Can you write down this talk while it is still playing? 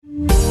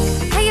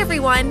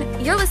everyone.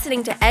 You're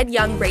listening to Ed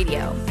Young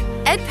Radio.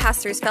 Ed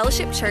pastors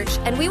Fellowship Church,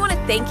 and we want to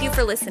thank you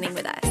for listening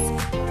with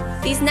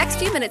us. These next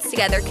few minutes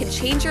together can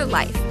change your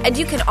life, and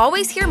you can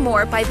always hear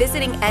more by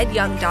visiting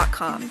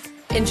edyoung.com.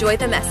 Enjoy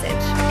the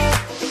message.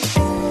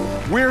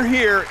 We're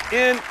here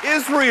in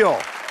Israel.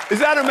 Is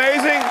that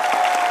amazing?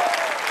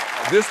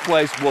 This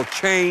place will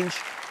change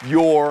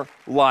your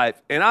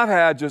life. And I've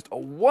had just a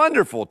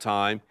wonderful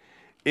time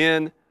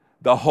in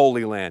the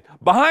Holy Land.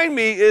 Behind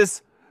me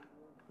is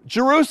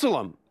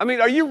Jerusalem. I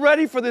mean, are you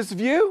ready for this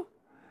view?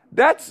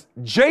 That's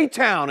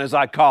J-Town, as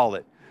I call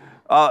it.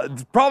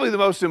 Probably the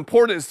most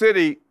important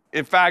city.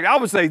 In fact, I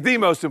would say the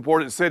most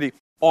important city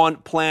on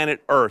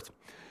planet Earth.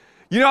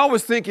 You know, I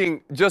was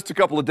thinking just a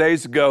couple of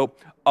days ago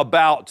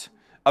about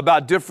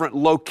different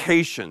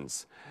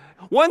locations.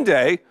 One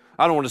day,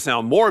 I don't want to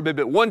sound morbid,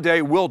 but one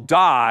day we'll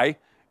die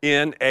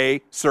in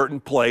a certain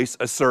place,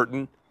 a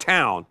certain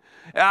town.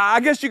 I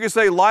guess you could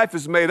say life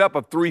is made up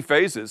of three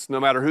phases, no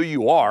matter who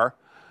you are.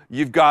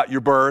 You've got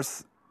your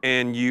birth,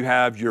 and you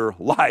have your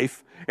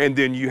life, and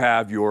then you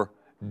have your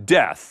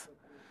death.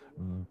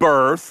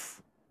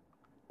 Birth,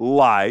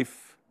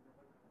 life,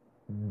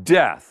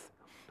 death.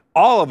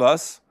 All of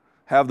us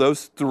have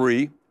those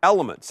three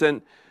elements.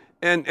 And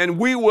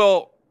we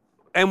will,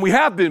 and we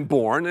have been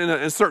born in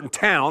a certain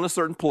town, a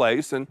certain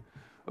place, and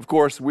of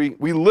course we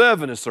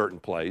live in a certain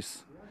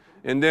place.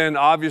 And then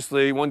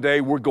obviously one day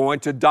we're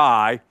going to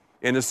die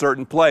in a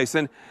certain place.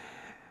 And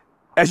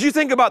as you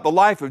think about the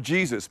life of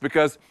Jesus,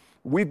 because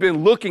we've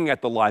been looking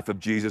at the life of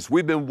Jesus,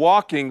 we've been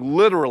walking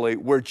literally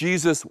where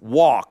Jesus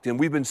walked, and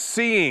we've been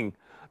seeing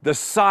the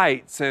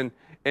sights and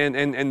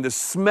the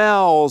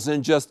smells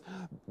and just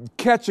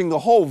catching the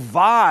whole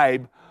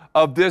vibe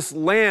of this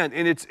land.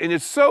 And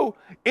it's so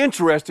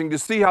interesting to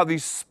see how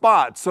these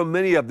spots, so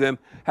many of them,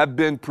 have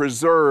been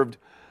preserved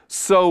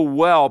so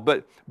well.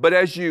 But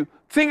as you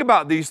think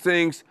about these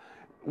things,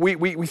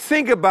 we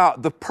think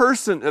about the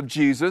person of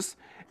Jesus,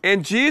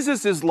 and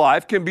Jesus'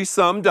 life can be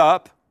summed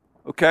up.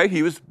 Okay,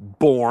 he was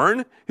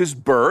born, his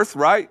birth,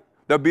 right?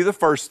 That'd be the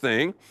first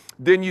thing.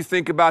 Then you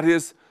think about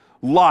his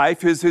life,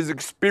 his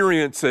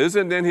experiences,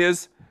 and then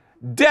his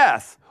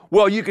death.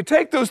 Well, you could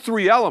take those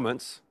three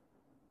elements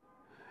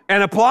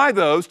and apply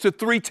those to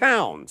three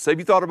towns. Have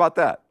you thought about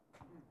that?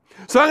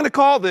 So I'm going to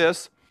call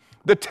this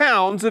the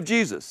towns of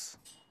Jesus.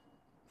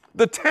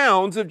 The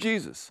towns of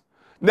Jesus.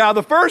 Now,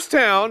 the first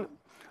town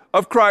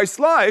of Christ's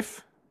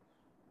life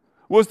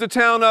was the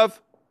town of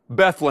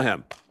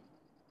Bethlehem.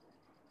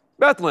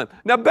 Bethlehem.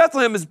 Now,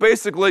 Bethlehem is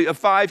basically a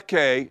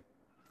 5K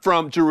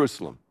from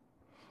Jerusalem.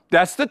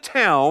 That's the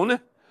town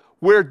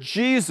where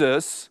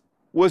Jesus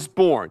was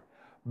born.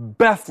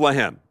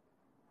 Bethlehem.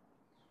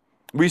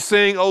 We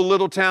sing, "O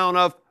Little Town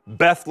of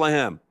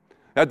Bethlehem."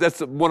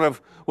 That's one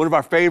of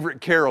our favorite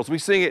carols. We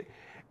sing it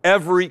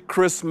every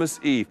Christmas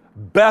Eve.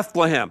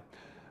 Bethlehem.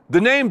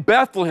 The name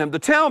Bethlehem, the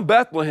town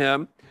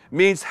Bethlehem,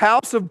 means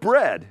house of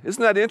bread.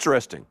 Isn't that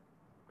interesting?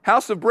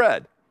 House of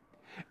bread.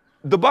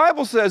 The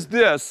Bible says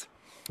this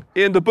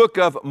in the book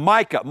of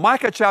Micah.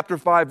 Micah chapter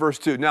 5, verse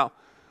 2. Now,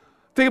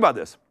 think about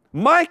this.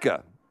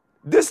 Micah,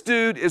 this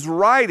dude is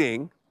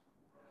writing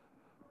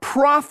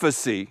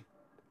prophecy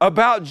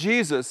about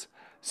Jesus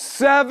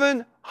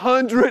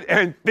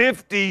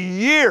 750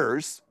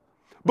 years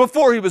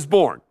before he was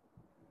born.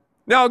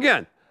 Now,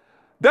 again,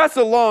 that's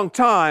a long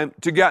time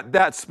to get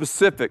that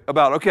specific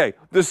about, okay,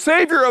 the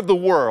Savior of the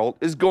world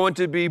is going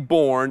to be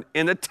born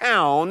in a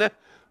town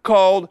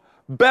called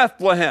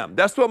Bethlehem.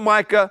 That's what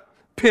Micah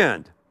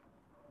penned.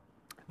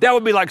 That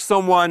would be like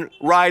someone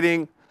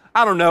writing,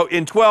 I don't know,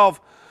 in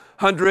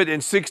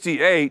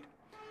 1268,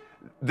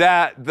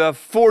 that the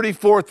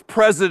 44th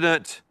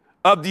president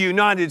of the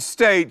United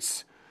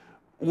States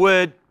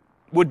would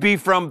be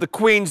from the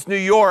Queens, New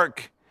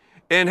York,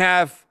 and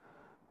have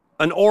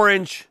an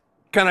orange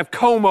kind of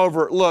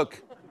comb-over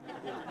look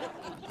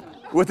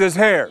with his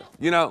hair,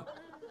 you know.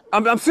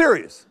 I'm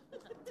serious.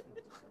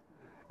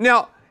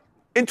 Now,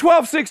 in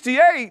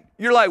 1268,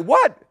 you're like,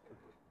 what?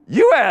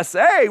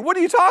 USA? What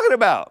are you talking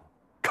about?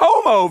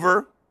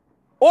 Comb-over,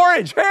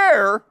 orange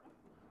hair,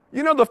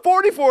 you know, the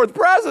 44th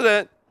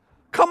president?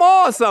 Come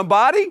on,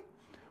 somebody.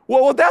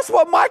 Well, that's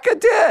what Micah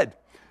did.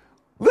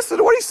 Listen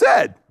to what he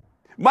said.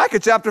 Micah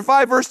chapter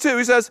 5, verse 2,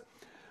 he says,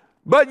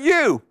 "But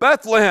you,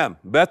 Bethlehem."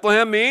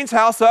 Bethlehem means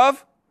house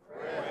of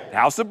bread.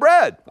 House of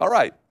bread. All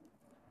right.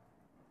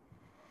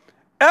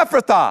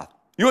 Ephrathah.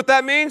 You know what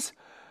that means?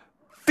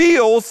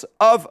 Fields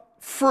of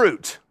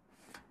fruit.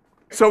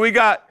 So we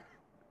got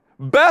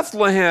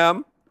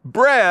Bethlehem,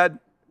 bread.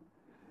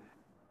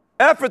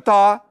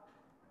 Ephrathah,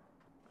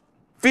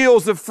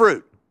 fields of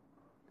fruit.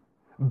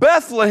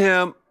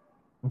 Bethlehem,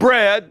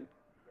 bread.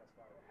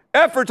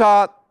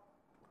 Ephrathah,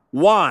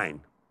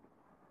 wine.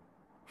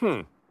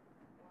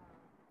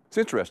 It's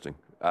interesting.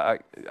 I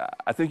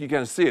think you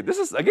kind of see it. This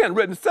is, again,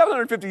 written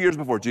 750 years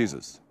before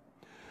Jesus.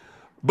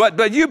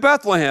 But you,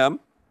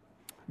 Bethlehem,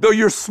 though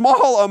you're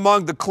small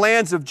among the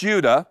clans of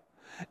Judah,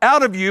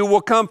 out of you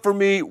will come for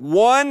me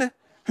one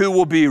who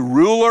will be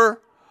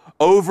ruler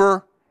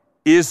over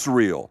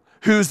Israel,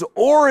 whose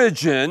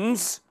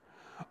origins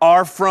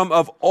are from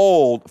of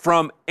old,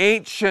 from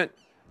ancient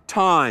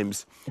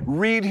times.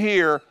 Read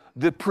here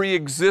the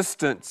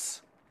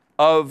preexistence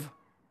of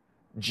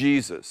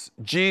Jesus.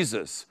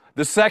 Jesus,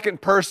 the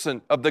second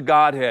person of the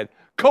Godhead,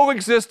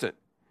 coexistent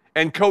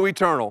and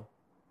co-eternal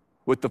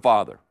with the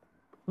Father.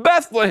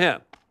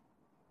 Bethlehem.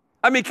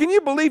 I mean, can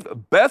you believe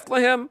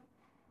Bethlehem?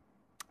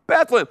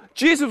 Bethlehem.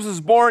 Jesus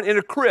was born in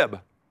a crib.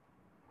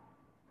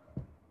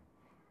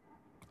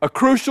 A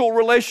crucial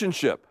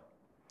relationship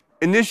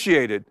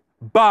initiated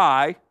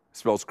by,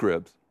 spells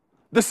cribs,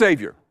 the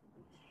Savior.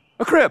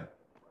 A crib.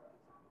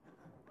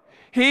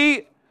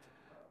 He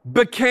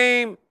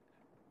became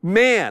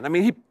man. I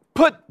mean, he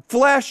put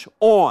flesh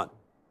on.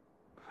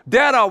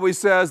 Dad always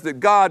says that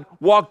God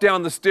walked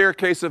down the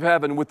staircase of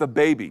heaven with a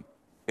baby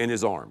in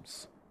his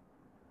arms.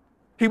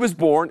 He was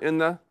born in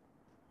the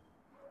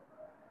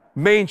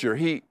manger.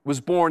 He was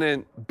born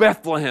in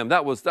Bethlehem.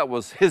 That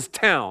was his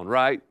town,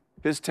 right?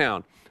 His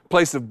town. A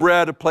place of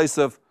bread, a place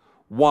of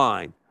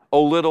wine.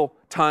 Oh, little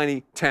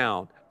tiny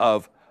town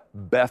of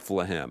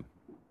Bethlehem.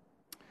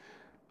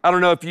 I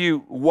don't know if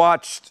you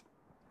watched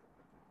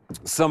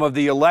some of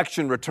the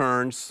election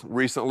returns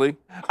recently.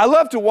 I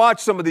love to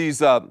watch some of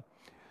these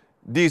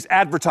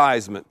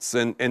advertisements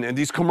and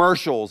these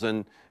commercials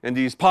and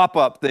these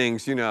pop-up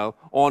things, you know,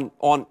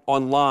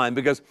 online,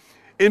 because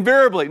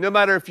invariably, no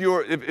matter if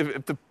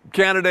the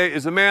candidate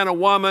is a man, a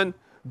woman,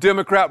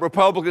 Democrat,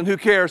 Republican, who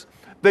cares,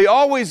 they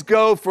always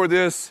go for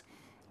this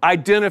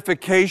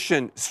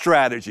identification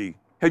strategy.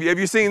 Have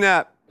you seen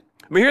that?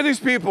 I mean, here these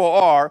people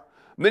are,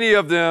 many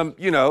of them,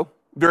 you know,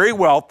 very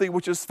wealthy,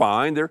 which is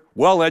fine. They're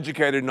well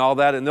educated and all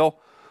that, and they'll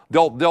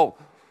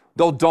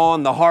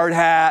don the hard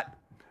hat,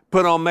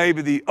 put on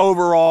maybe the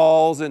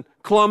overalls, and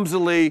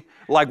clumsily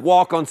like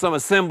walk on some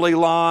assembly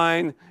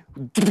line,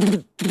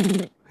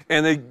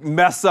 and they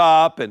mess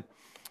up, and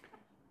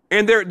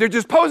they're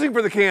just posing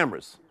for the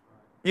cameras.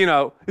 You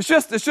know, it's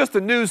just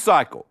a news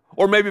cycle,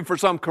 or maybe for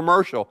some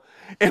commercial.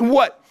 And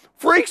what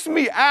freaks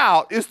me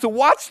out is to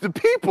watch the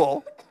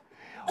people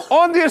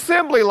on the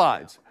assembly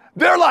lines.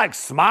 They're like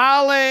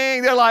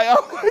smiling. They're like,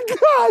 oh my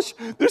gosh.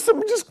 There's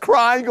some just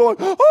crying, going,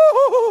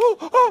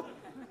 oh.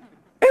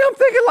 And I'm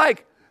thinking,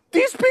 like,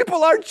 these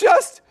people are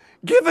just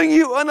giving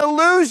you an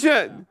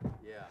illusion.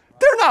 Yeah.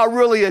 They're not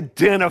really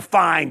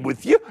identifying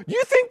with you.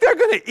 You think they're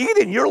going to eat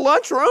in your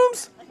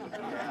lunchrooms?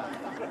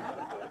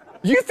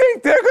 You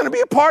think they're going to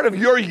be a part of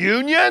your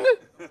union?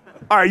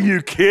 Are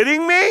you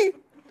kidding me?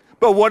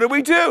 But what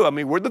do? I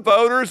mean, we're the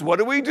voters. What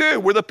do?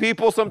 We're the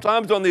people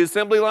sometimes on the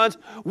assembly lines.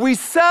 We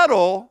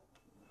settle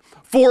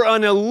for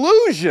an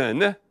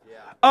illusion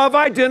of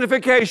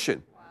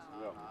identification.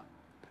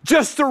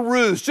 Just a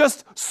ruse,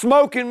 just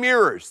smoke and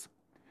mirrors.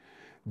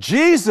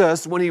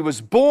 Jesus, when he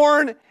was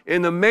born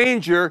in the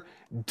manger,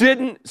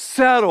 didn't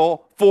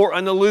settle for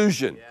an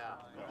illusion.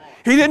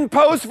 He didn't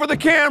pose for the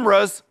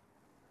cameras,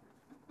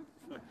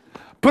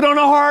 put on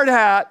a hard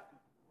hat,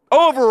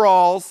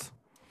 overalls,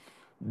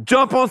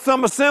 jump on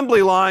some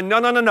assembly line.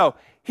 No.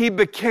 He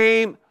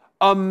became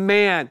a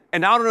man.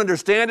 And I don't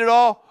understand it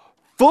all.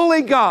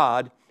 Fully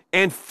God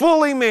and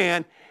fully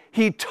man.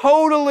 He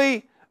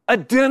totally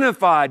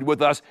identified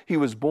with us. He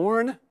was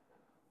born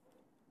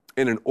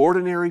in an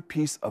ordinary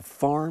piece of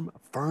farm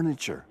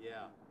furniture.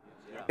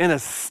 In a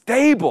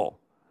stable.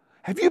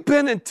 Have you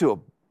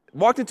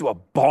walked into a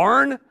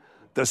barn?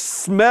 The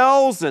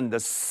smells and the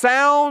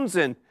sounds,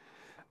 and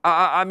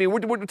I mean,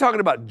 we're talking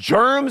about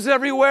germs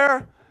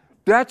everywhere.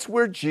 That's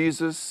where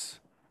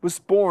Jesus was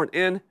born,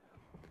 in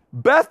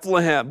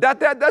Bethlehem.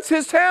 That's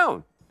his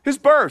town, his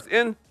birth,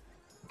 in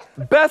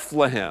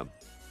Bethlehem,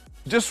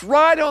 just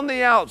right on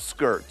the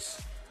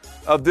outskirts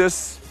of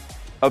this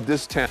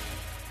town.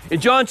 In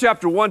John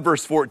chapter 1,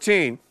 verse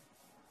 14,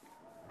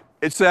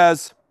 it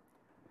says,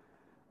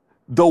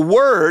 the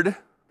Word,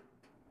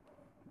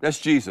 that's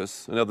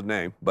Jesus, another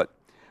name, but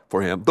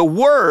for him, the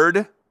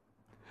Word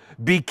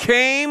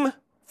became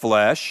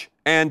flesh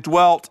and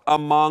dwelt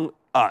among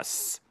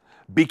us.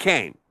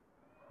 Became.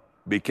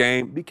 Turn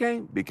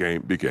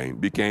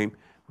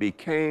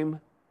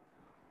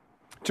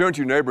to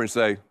your neighbor and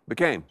say,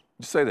 became.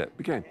 Just say that,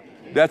 became.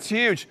 That's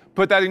huge.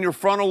 Put that in your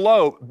frontal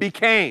lobe.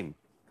 Became.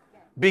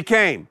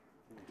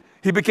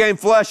 He became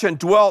flesh and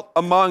dwelt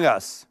among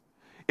us.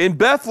 In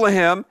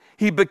Bethlehem,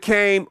 he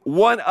became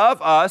one of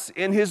us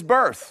in his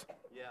birth.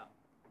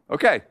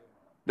 Okay,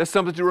 that's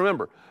something to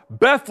remember.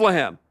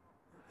 Bethlehem,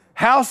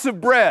 house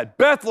of bread.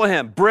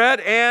 Bethlehem, bread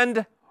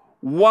and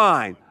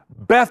wine.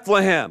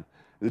 Bethlehem,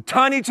 the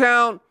tiny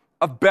town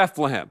of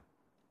Bethlehem.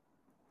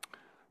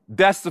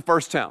 That's the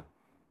first town.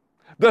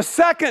 The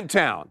second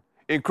town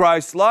in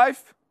Christ's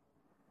life,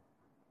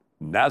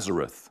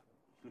 Nazareth.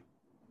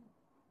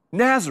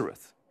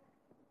 Nazareth.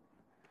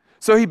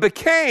 So he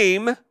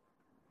became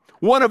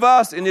one of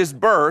us in his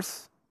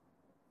birth,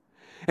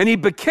 and he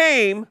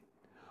became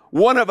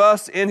one of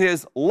us in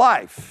his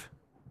life.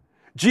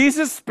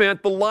 Jesus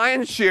spent the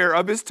lion's share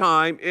of his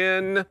time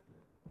in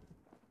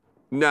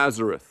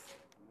Nazareth.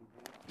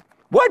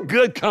 What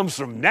good comes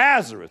from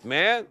Nazareth,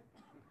 man?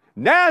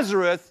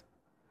 Nazareth,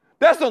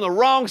 That's on the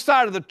wrong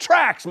side of the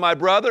tracks, my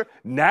brother.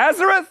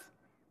 Nazareth?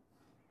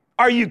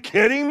 Are you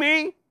kidding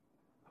me?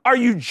 Are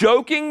you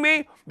joking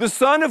me? The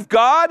Son of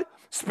God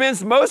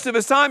spends most of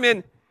his time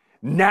in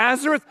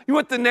Nazareth. You know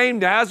what the name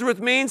Nazareth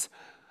means?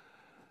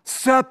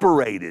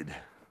 Separated.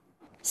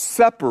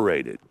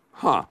 Separated.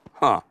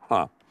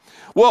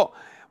 Well,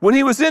 when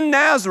he was in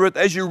Nazareth,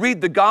 as you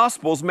read the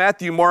Gospels,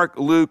 Matthew, Mark,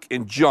 Luke,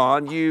 and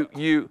John,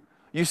 you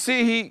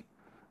see he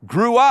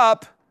grew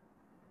up,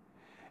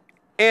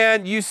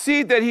 and you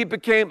see that he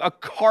became a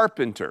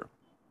carpenter.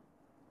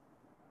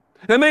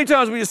 Now, many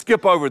times we just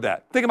skip over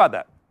that. Think about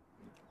that.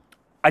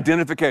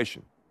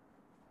 Identification.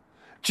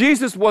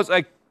 Jesus was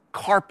a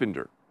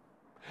carpenter.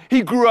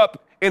 He grew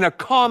up in a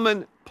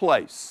common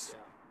place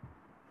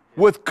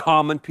with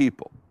common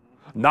people.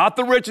 Not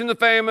the rich and the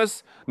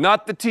famous,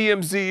 not the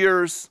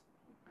TMZers,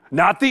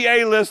 not the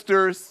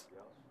A-listers.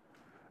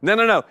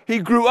 No. He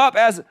grew up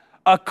as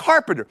a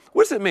carpenter.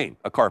 What does it mean,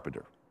 a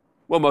carpenter?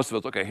 Well, most of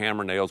us, okay,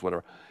 hammer, nails,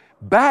 whatever.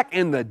 Back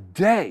in the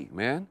day,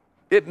 man,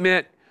 it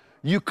meant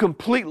you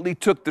completely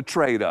took the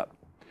trade up.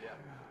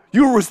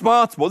 You were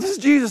responsible. This is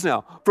Jesus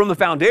now. From the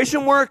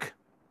foundation work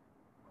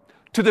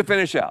to the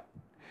finish out.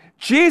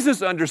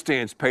 Jesus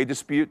understands pay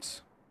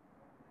disputes.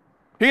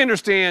 He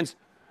understands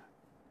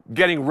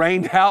getting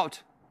rained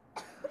out.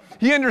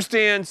 He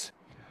understands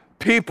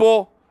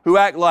people who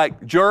act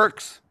like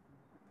jerks.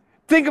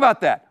 Think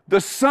about that.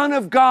 The Son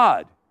of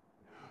God,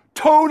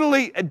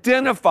 totally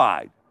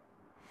identified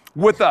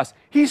with us.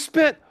 He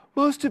spent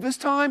most of his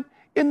time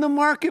in the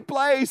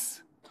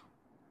marketplace.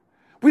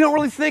 We don't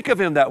really think of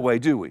him that way,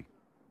 do we?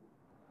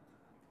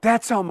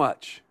 That's how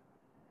much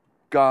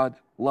God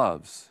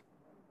loves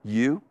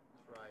you,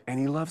 and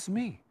he loves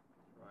me.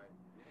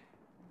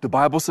 The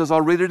Bible says,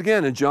 I'll read it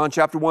again in John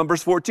chapter 1,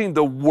 verse 14.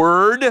 The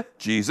Word,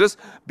 Jesus,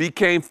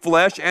 became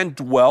flesh and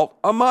dwelt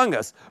among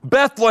us.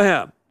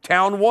 Bethlehem,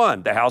 town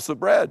 1, the house of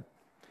bread.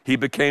 He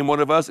became one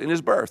of us in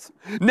his birth.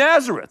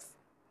 Nazareth,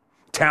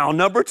 town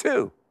number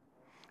 2.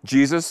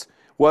 Jesus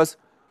was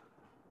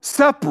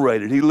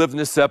separated. He lived in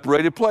a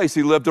separated place.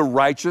 He lived a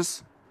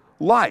righteous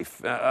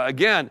life.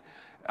 Again,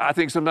 I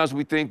think sometimes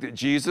we think that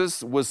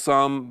Jesus was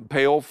some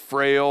pale,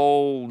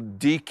 frail,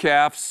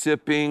 decaf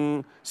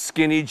sipping,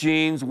 skinny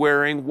jeans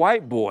wearing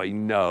white boy.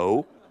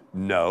 No.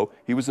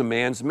 He was a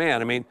man's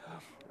man. I mean,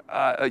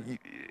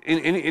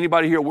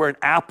 anybody here wear an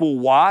Apple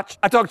Watch?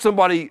 I talked to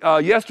somebody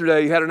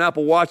yesterday who had an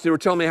Apple Watch. They were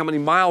telling me how many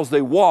miles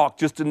they walked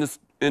just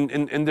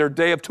in their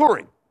day of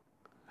touring.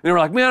 And they were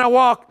like, man, I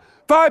walked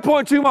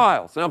 5.2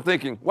 miles. And I'm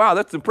thinking, wow,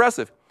 that's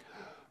impressive.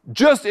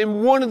 Just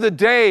in one of the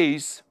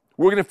days,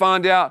 we're going to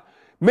find out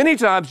many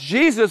times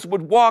Jesus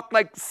would walk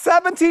like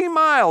 17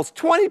 miles,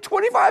 20,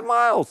 25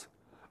 miles,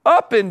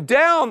 up and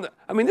down.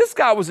 I mean, this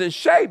guy was in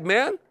shape,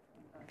 man.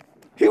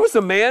 He was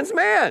a man's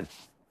man.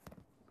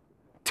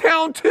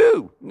 Town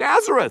 2,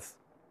 Nazareth,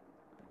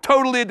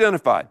 totally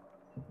identified.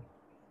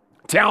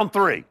 Town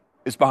 3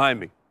 is behind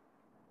me.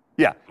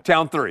 Yeah,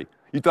 town 3.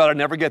 You thought I'd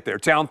never get there.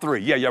 Town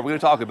 3. Yeah, we're going to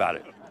talk about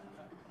it.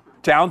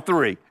 Town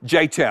 3,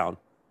 J-Town,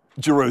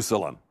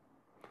 Jerusalem.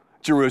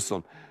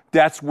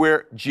 That's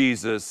where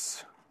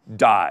Jesus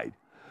died.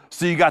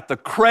 So you got the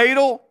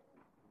cradle,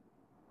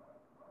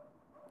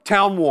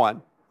 town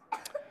 1.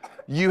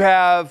 You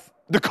have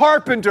the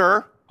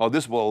carpenter,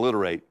 this will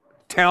alliterate,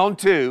 town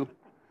 2.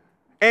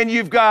 And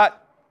you've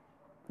got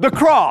the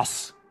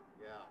cross,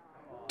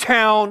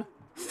 town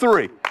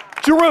 3,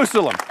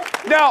 Jerusalem.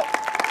 Now,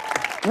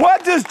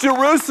 what does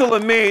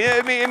Jerusalem mean?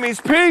 It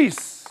means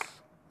peace.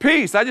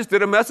 Peace. I just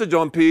did a message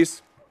on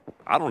peace,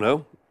 I don't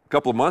know, a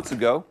couple of months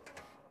ago.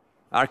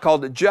 I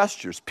called it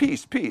gestures.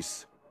 Peace.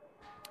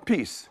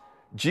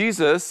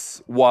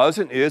 Jesus was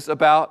and is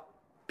about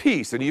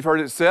peace. And you've heard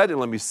it said, and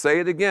let me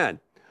say it again.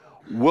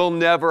 We'll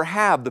never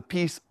have the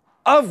peace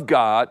of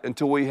God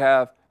until we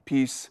have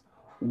peace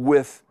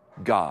with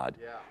God.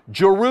 Yeah.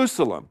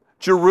 Jerusalem.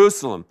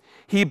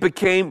 He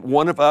became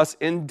one of us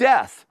in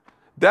death.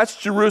 That's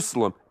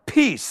Jerusalem.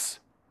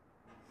 Peace.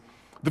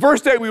 The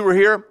first day we were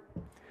here,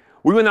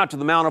 we went out to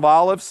the Mount of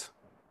Olives.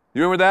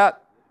 You remember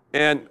that?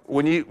 And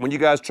when you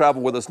guys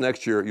travel with us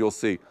next year, you'll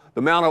see.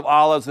 The Mount of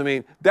Olives, I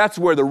mean, that's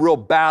where the real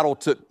battle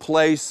took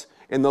place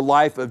in the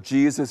life of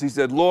Jesus. He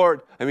said,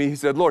 Lord,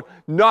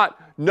 not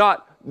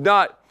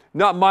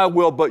my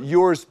will, but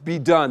yours be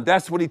done.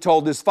 That's what he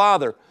told his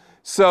Father.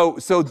 So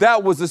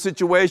that was the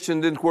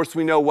situation. Then, of course,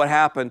 we know what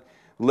happened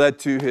led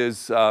to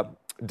his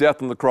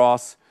death on the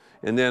cross,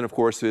 and then, of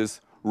course,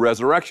 his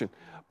resurrection.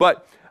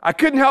 But I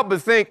couldn't help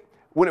but think,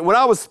 when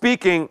I was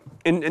speaking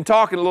and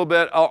talking a little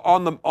bit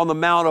on the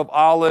Mount of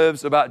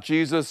Olives about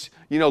Jesus,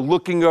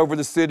 looking over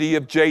the city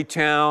of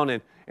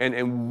J-Town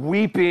and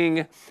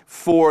weeping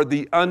for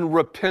the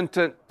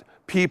unrepentant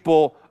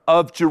people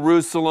of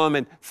Jerusalem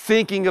and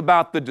thinking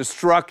about the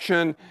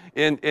destruction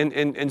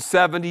in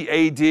 70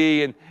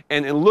 AD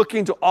and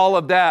looking to all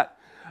of that,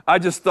 I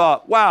just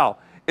thought, wow.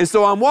 And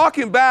so I'm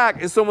walking back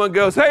and someone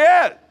goes, hey,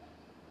 Ed,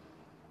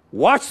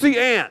 watch the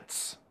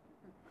ants.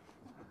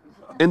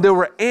 And there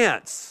were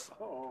ants.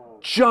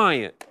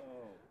 Giant,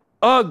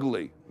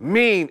 ugly,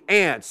 mean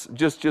ants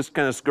just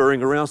kind of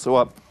scurrying around.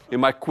 So in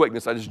my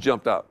quickness, I just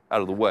jumped out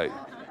of the way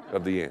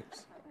of the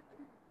ants.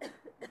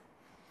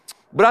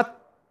 But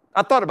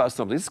I thought about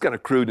something. This is kind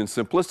of crude and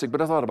simplistic,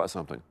 but I thought about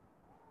something.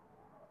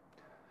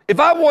 If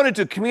I wanted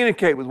to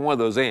communicate with one of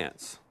those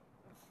ants,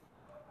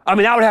 I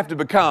would have to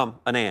become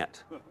an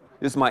ant.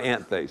 This is my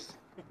ant face.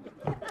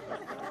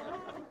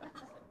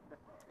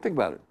 Think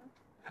about it.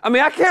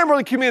 I can't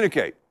really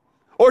communicate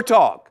or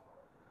talk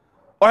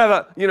or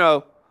have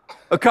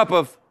a cup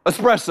of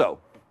espresso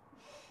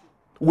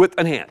with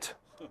an ant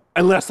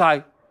unless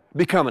I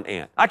become an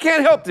ant. I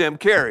can't help them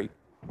carry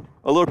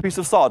a little piece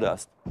of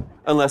sawdust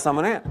unless I'm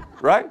an ant,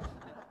 right?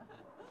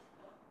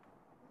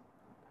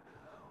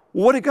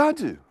 What did God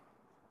do?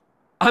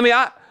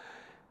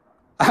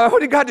 What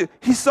did God do?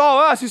 He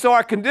saw us. He saw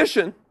our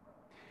condition.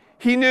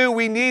 He knew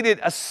we needed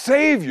a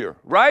Savior,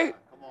 right?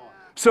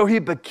 So he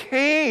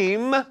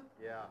became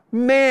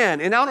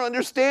man. And I don't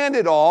understand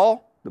it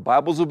all. The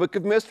Bible's a book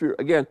of mystery.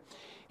 Again,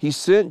 he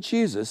sent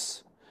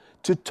Jesus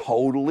to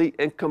totally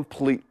and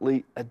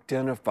completely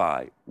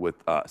identify with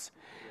us.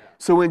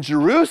 So in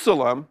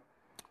Jerusalem,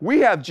 we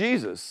have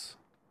Jesus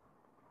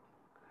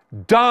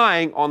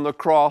dying on the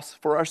cross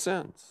for our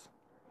sins.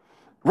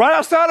 Right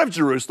outside of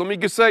Jerusalem, you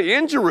could say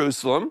in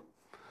Jerusalem,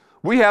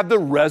 we have the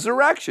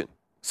resurrection.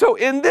 So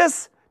in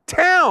this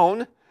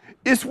town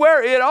is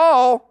where it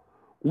all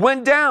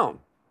went down.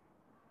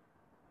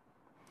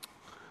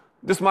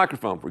 This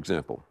microphone, for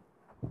example,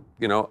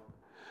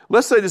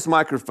 let's say this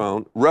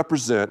microphone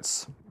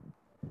represents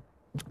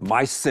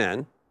my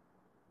sin,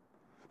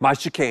 my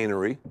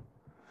chicanery,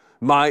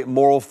 my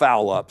moral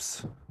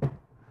foul-ups.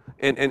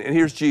 And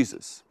here's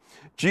Jesus.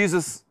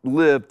 Jesus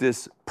lived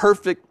this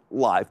perfect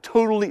life,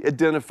 totally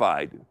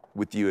identified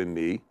with you and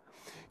me,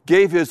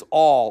 gave his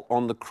all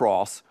on the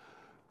cross,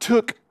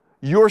 took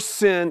your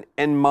sin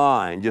and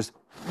mine just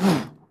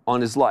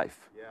on his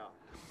life.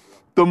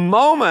 The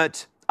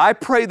moment I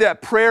pray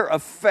that prayer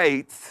of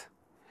faith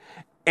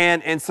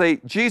and say,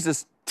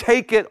 Jesus,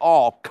 take it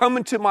all, come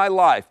into my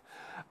life.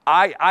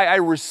 I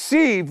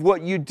receive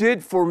what you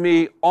did for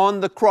me on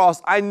the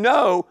cross. I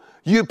know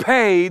you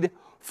paid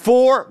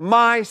for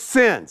my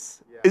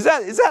sins. Is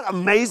that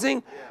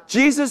amazing?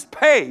 Jesus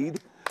paid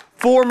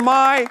for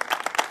my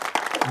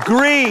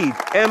greed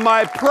and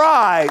my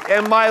pride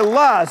and my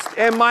lust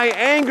and my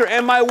anger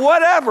and my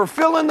whatever,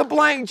 fill in the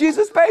blank.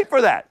 Jesus paid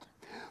for that.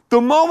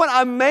 The moment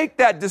I make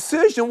that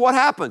decision, what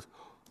happens?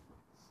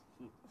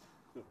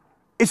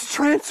 It's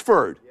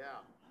transferred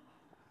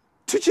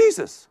to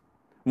Jesus.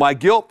 My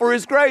guilt for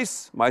his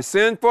grace, my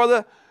sin for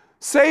the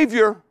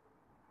Savior,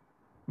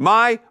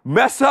 my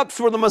mess ups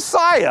for the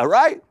Messiah,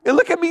 right? And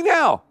look at me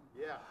now.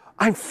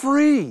 I'm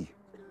free.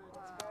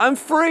 I'm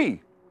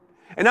free.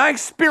 And I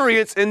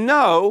experience and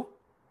know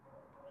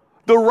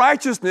the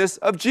righteousness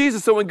of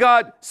Jesus. So when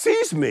God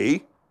sees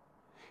me,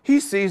 he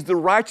sees the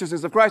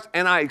righteousness of Christ,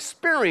 and I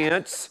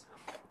experience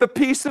the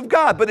peace of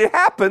God. But it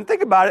happened,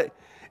 think about it,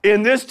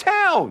 in this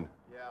town.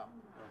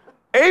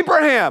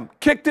 Abraham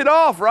kicked it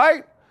off,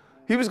 right?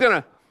 He was going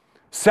to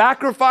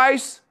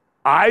sacrifice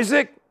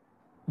Isaac,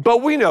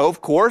 but we know, of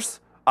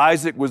course,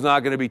 Isaac was not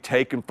going to be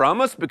taken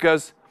from us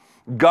because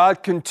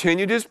God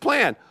continued his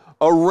plan.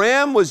 A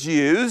ram was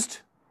used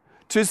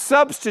to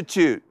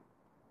substitute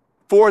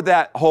for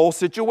that whole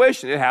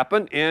situation. It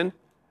happened in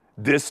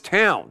this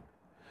town.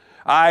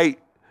 I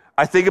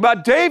think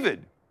about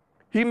David.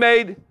 He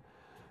made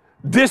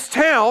this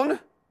town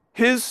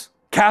his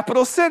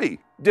capital city,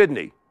 didn't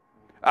he?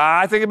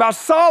 I think about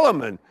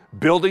Solomon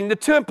building the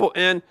temple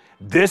in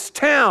this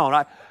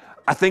town.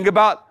 I think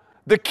about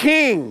the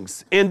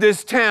kings in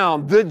this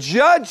town, the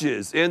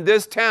judges in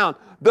this town,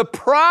 the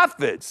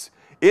prophets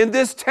in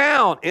this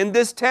town, in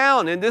this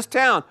town, in this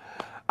town.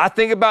 I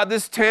think about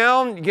this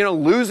town,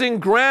 losing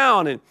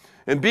ground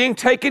and being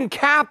taken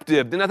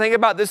captive. Then I think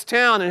about this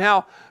town and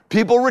how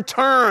people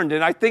returned.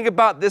 And I think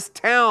about this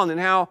town and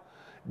how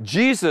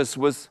Jesus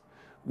was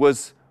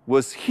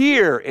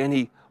here, and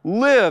he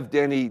lived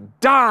and he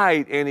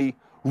died and he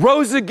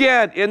rose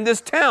again in this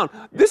town.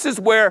 This is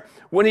where,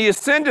 when he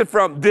ascended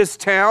from this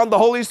town, the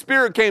Holy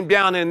Spirit came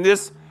down in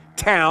this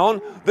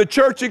town. The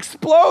church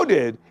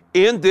exploded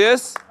in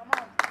this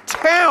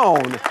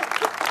town.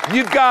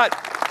 You've got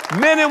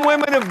men and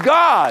women of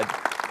God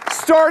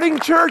starting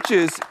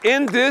churches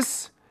in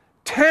this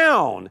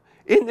town,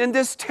 in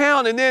this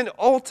town. And then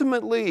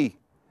ultimately,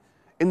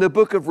 in the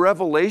book of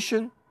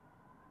Revelation,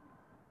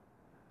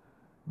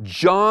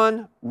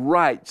 John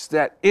writes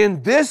that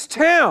in this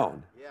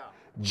town,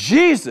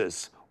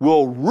 Jesus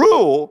will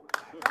rule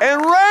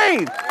and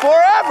reign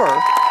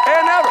forever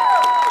and ever.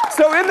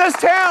 So in this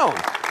town.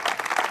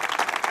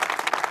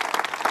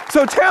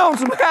 So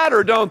towns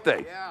matter, don't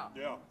they?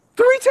 Yeah.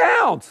 3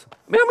 towns.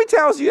 How many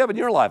towns do you have in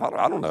your life?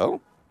 I don't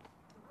know.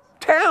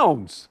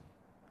 Towns.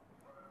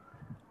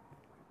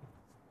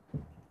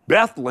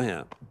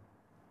 Bethlehem,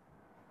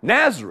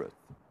 Nazareth,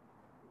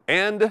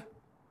 and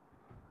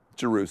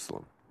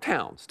Jerusalem.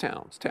 Towns.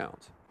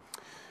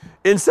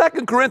 In 2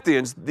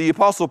 Corinthians, the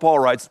Apostle Paul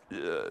writes,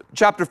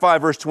 chapter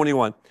 5, verse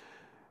 21,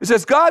 it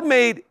says, God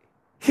made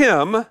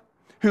him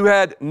who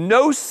had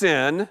no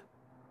sin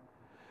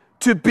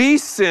to be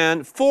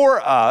sin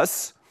for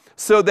us,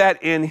 so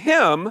that in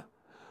him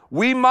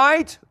we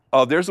might,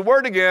 oh, there's the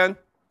word again,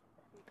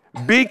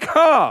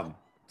 become.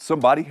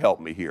 Somebody help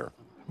me here.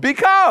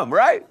 Become,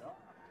 right?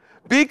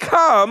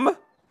 Become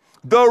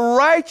the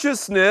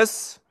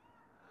righteousness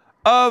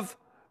of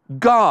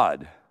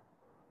God.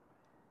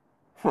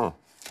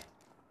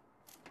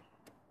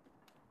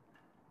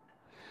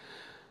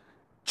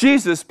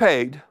 Jesus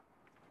paid,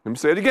 let me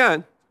say it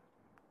again,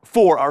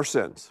 for our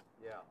sins.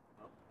 Yeah.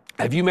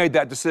 Have you made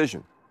that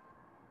decision?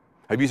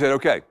 Have you said,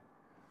 okay,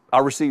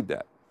 I'll receive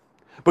that?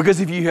 Because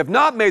if you have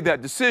not made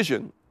that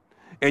decision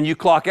and you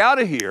clock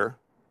out of here,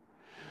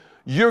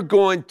 you're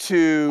going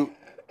to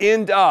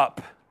end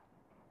up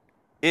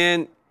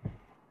in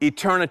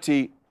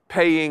eternity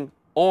paying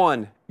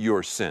on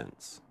your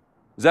sins.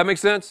 Does that make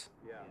sense?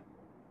 Yeah.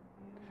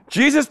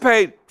 Jesus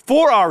paid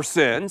for our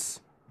sins,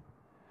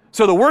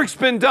 so the work's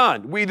been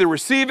done. We either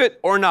receive it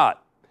or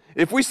not.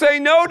 If we say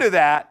no to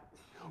that,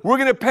 we're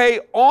going to pay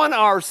on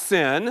our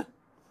sin.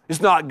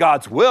 It's not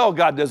God's will.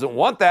 God doesn't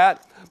want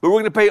that. But we're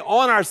going to pay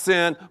on our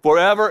sin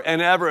forever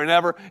and ever and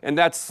ever. And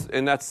that's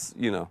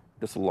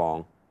a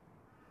long,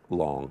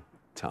 long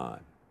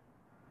time.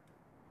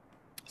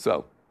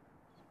 So,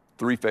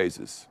 3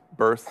 phases: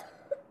 birth,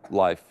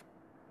 life,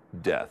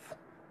 death.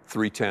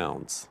 3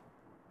 towns: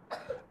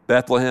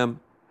 Bethlehem,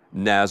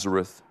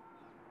 Nazareth,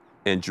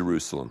 and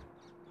Jerusalem.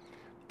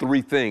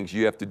 3 things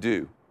you have to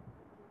do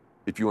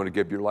if you want to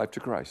give your life to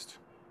Christ.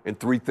 And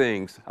 3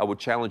 things I would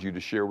challenge you to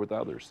share with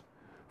others.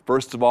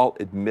 First of all,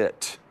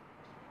 admit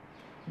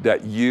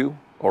that you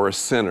are a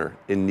sinner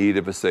in need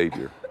of a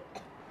Savior.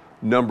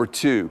 Number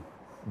 2,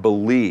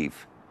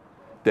 believe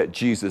that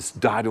Jesus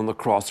died on the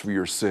cross for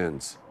your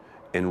sins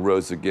and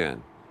rose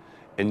again.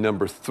 And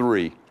number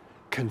 3,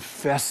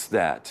 confess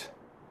that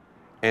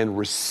and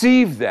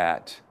receive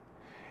that.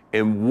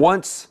 And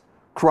once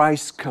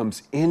Christ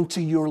comes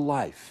into your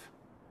life,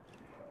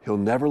 He'll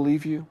never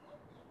leave you.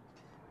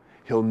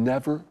 He'll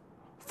never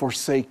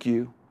forsake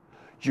you.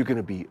 You're going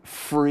to be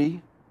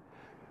free.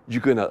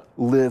 You're going to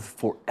live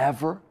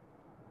forever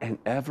and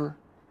ever.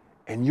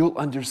 And you'll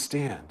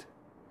understand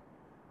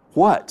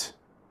what?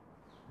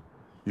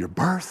 Your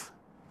birth,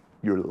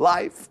 your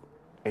life,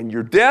 and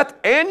your death,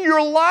 and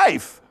your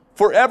life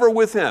forever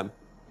with Him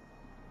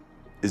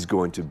is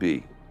going to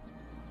be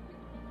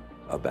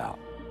about.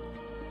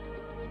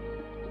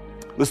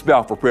 Let's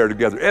bow for prayer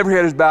together. Every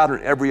head is bowed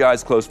and every eye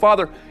is closed.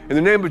 Father, in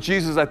the name of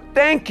Jesus, I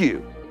thank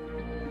you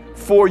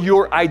for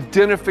your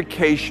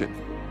identification.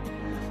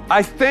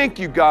 I thank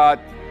you, God,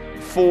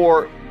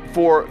 for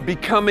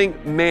becoming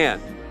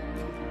man,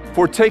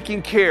 for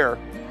taking care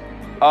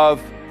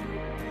of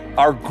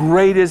our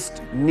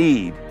greatest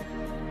need,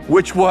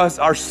 which was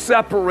our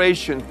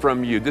separation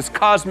from you, this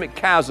cosmic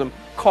chasm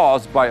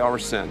caused by our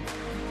sin.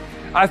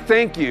 I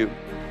thank you,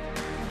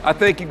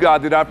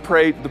 God, that I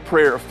prayed the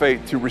prayer of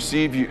faith to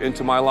receive you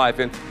into my life.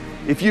 And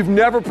if you've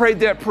never prayed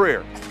that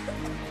prayer,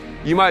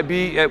 you might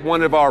be at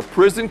one of our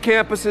prison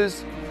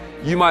campuses,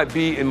 you might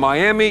be in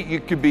Miami, you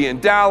could be in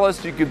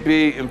Dallas, you could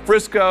be in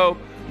Frisco,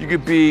 you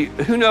could be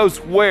who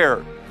knows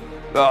where,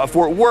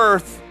 Fort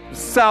Worth,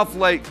 South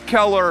Lake,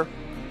 Keller,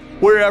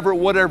 wherever,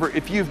 whatever.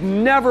 If you've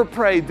never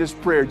prayed this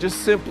prayer,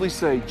 just simply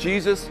say,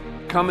 Jesus,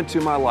 come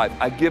into my life.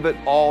 I give it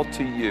all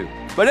to you.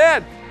 But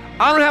Ed,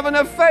 I don't have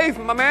enough faith,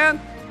 my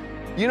man.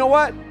 You know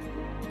what?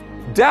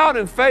 Doubt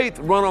and faith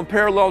run on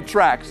parallel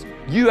tracks.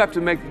 You have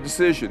to make the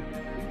decision.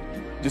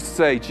 Just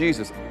say,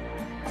 Jesus,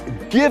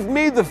 give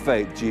me the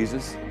faith,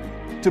 Jesus,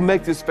 to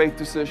make this faith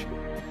decision.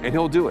 And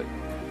He'll do it.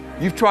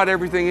 You've tried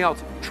everything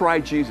else. Try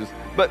Jesus.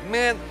 But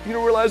man, you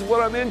don't realize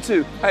what I'm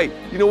into. Hey,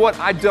 you know what?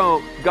 I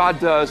don't. God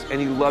does, and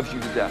He loves you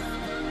to death.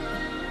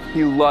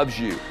 He loves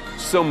you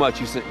so much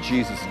He sent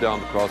Jesus to die on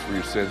the cross for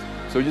your sins.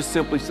 So just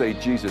simply say,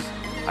 Jesus,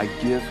 I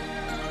give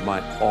my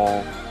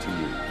all to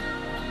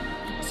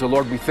you. So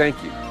Lord, we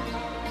thank you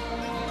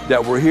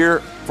that we're here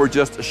for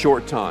just a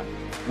short time.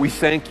 We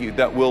thank you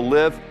that we'll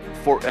live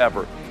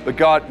forever. But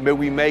God, may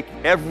we make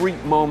every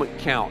moment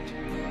count,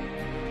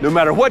 no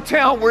matter what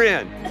town we're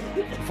in,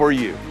 for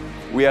you.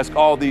 We ask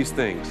all these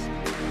things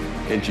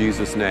in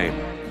Jesus' name.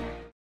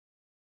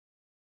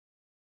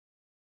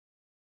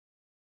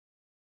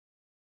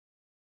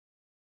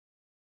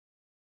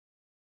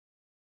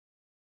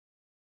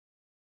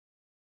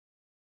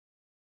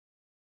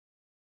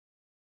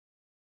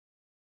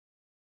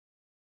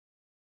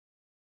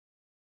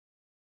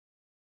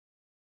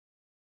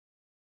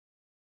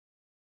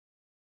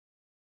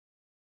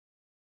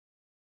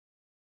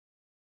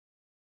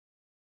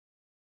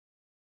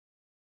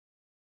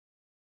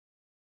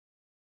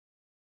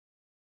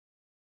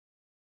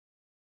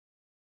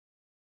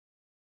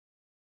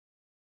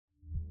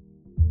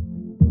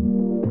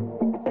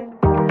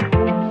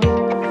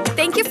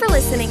 Thank you for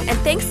listening, and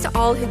thanks to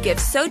all who give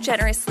so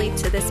generously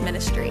to this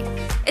ministry.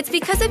 It's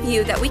because of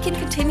you that we can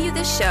continue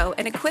this show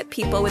and equip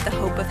people with the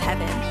hope of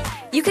heaven.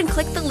 You can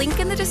click the link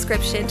in the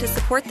description to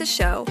support the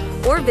show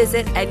or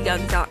visit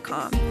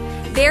edyoung.com.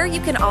 There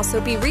you can also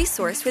be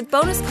resourced with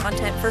bonus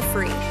content for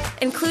free,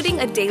 including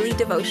a daily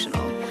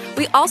devotional.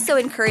 We also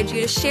encourage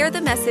you to share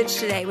the message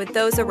today with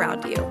those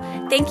around you.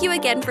 Thank you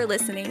again for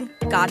listening.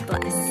 God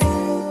bless.